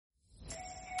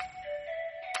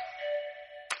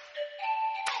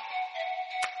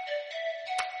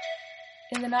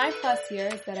In the 9+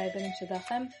 years that I've been in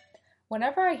Shidduchim,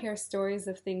 whenever I hear stories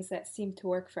of things that seem to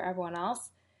work for everyone else,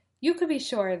 you could be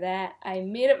sure that I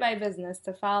made it my business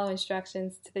to follow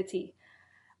instructions to the T.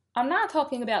 I'm not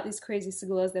talking about these crazy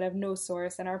segulas that have no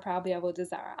source and are probably avodah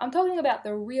zarah. I'm talking about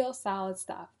the real solid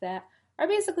stuff that are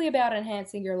basically about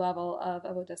enhancing your level of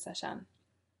avodas Hashem.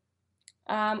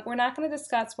 We're not going to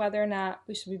discuss whether or not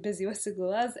we should be busy with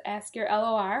segulas. Ask your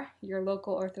LOR, your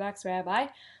local Orthodox rabbi,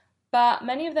 but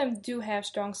many of them do have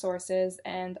strong sources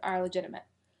and are legitimate.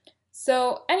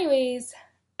 So anyways,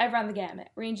 I've run the gamut,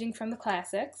 ranging from the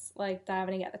classics, like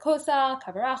davening at the Kosal,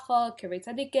 Kavarachal, Kirvei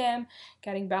Tzadikim,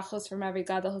 getting brachos from every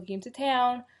gadol who came to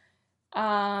town,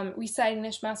 reciting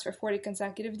Nishmas for 40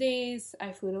 consecutive days.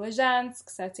 I flew to Lezhensk,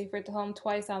 said Sefer Tehillim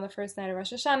twice on the first night of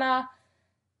Rosh Hashanah,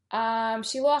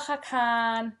 Shiloh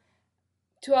HaKan,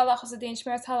 2 halachos Adain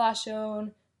Shmiras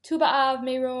Halashon, 2 B'Av,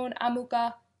 Meron,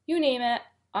 Amuka, you name it,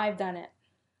 I've done it.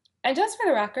 And just for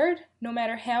the record, no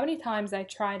matter how many times I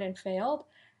tried and failed,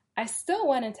 I still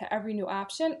went into every new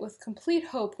option with complete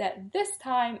hope that this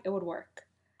time it would work.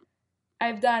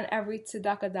 I've done every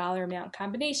tzedakah dollar amount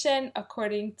combination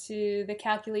according to the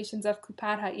calculations of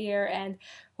Kupat Ha'ir and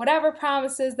whatever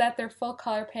promises that their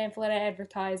full-color pamphlet I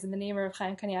advertised in the name of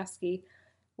Chaim Kanievsky,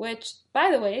 which,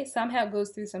 by the way, somehow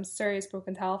goes through some serious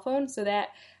broken telephone, so that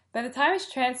by the time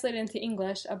it's translated into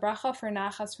English, a bracha for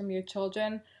nachas from your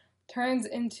children turns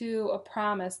into a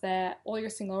promise that all your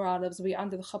single relatives will be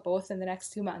under the chuppah within the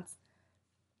next 2 months.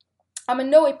 I'm in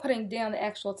no way putting down the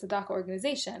actual tzedakah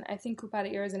organization. I think Kupat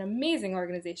Ha'ir is an amazing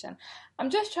organization. I'm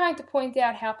just trying to point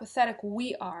out how pathetic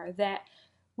we are, that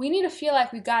we need to feel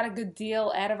like we got a good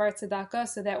deal out of our tzedakah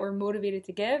so that we're motivated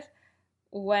to give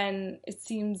when it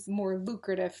seems more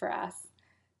lucrative for us.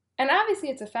 And obviously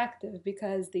it's effective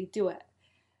because they do it.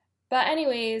 But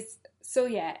anyways, so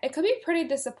yeah, it could be pretty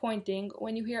disappointing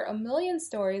when you hear a million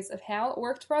stories of how it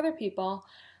worked for other people,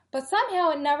 but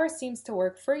somehow it never seems to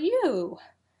work for you.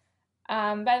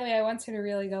 By the way, I once heard a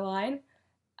really good line.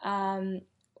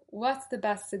 What's the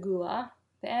best segula?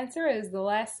 The answer is the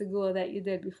last segula that you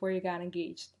did before you got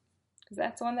engaged, because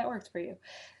that's the one that worked for you.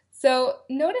 So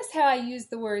notice how I use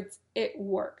the words, it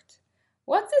worked.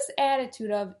 What's this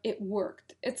attitude of it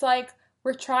worked? It's like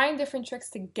we're trying different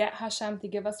tricks to get Hashem to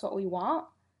give us what we want.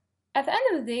 At the end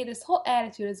of the day, this whole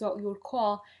attitude is what we would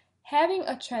call having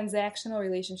a transactional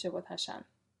relationship with Hashem.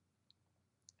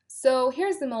 So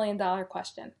here's the $1 million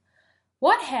question.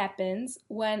 What happens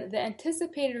when the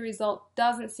anticipated result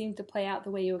doesn't seem to play out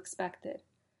the way you expected?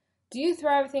 Do you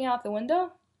throw everything out the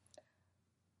window?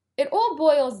 It all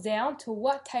boils down to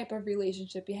what type of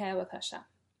relationship you have with Hashem.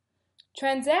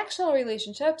 Transactional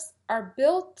relationships are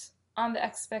built on the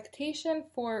expectation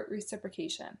for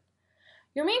reciprocation.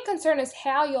 Your main concern is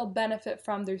how you'll benefit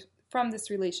from this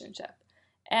relationship.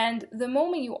 And the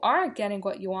moment you aren't getting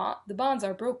what you want, the bonds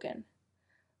are broken.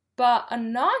 But a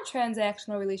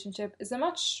non-transactional relationship is a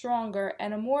much stronger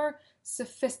and a more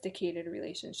sophisticated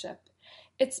relationship.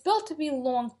 It's built to be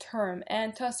long-term,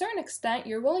 and to a certain extent,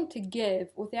 you're willing to give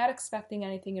without expecting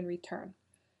anything in return.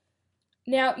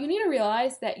 Now, you need to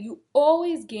realize that you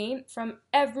always gain from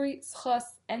every schus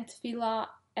and tefillah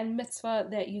and mitzvah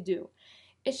that you do.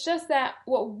 It's just that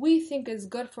what we think is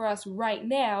good for us right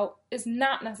now is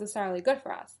not necessarily good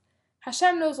for us.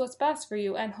 Hashem knows what's best for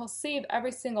you, and He'll save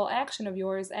every single action of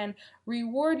yours and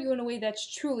reward you in a way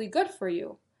that's truly good for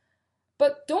you.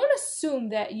 But don't assume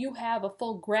that you have a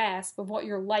full grasp of what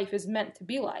your life is meant to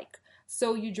be like,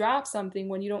 so you drop something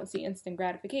when you don't see instant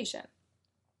gratification.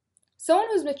 Someone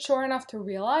who's mature enough to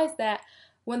realize that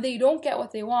when they don't get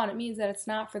what they want, it means that it's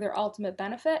not for their ultimate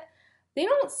benefit, they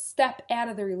don't step out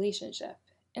of the relationship.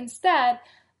 Instead,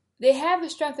 they have the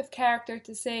strength of character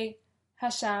to say,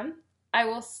 Hashem, I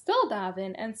will still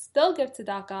daven and still give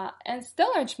tzedakah and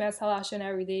still learn Shmiras Halashon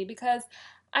every day because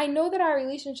I know that our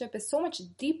relationship is so much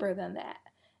deeper than that.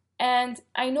 And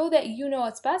I know that you know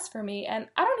what's best for me, and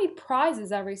I don't need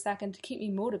prizes every second to keep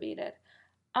me motivated.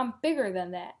 I'm bigger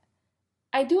than that.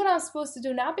 I do what I'm supposed to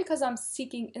do not because I'm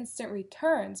seeking instant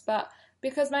returns, but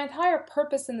because my entire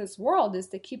purpose in this world is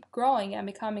to keep growing and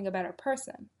becoming a better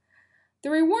person. The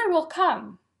reward will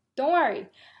come, don't worry,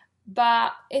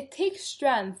 but it takes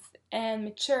strength and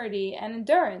maturity and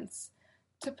endurance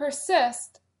to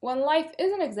persist when life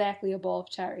isn't exactly a bowl of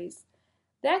cherries.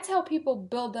 That's how people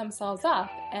build themselves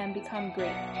up and become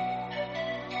great.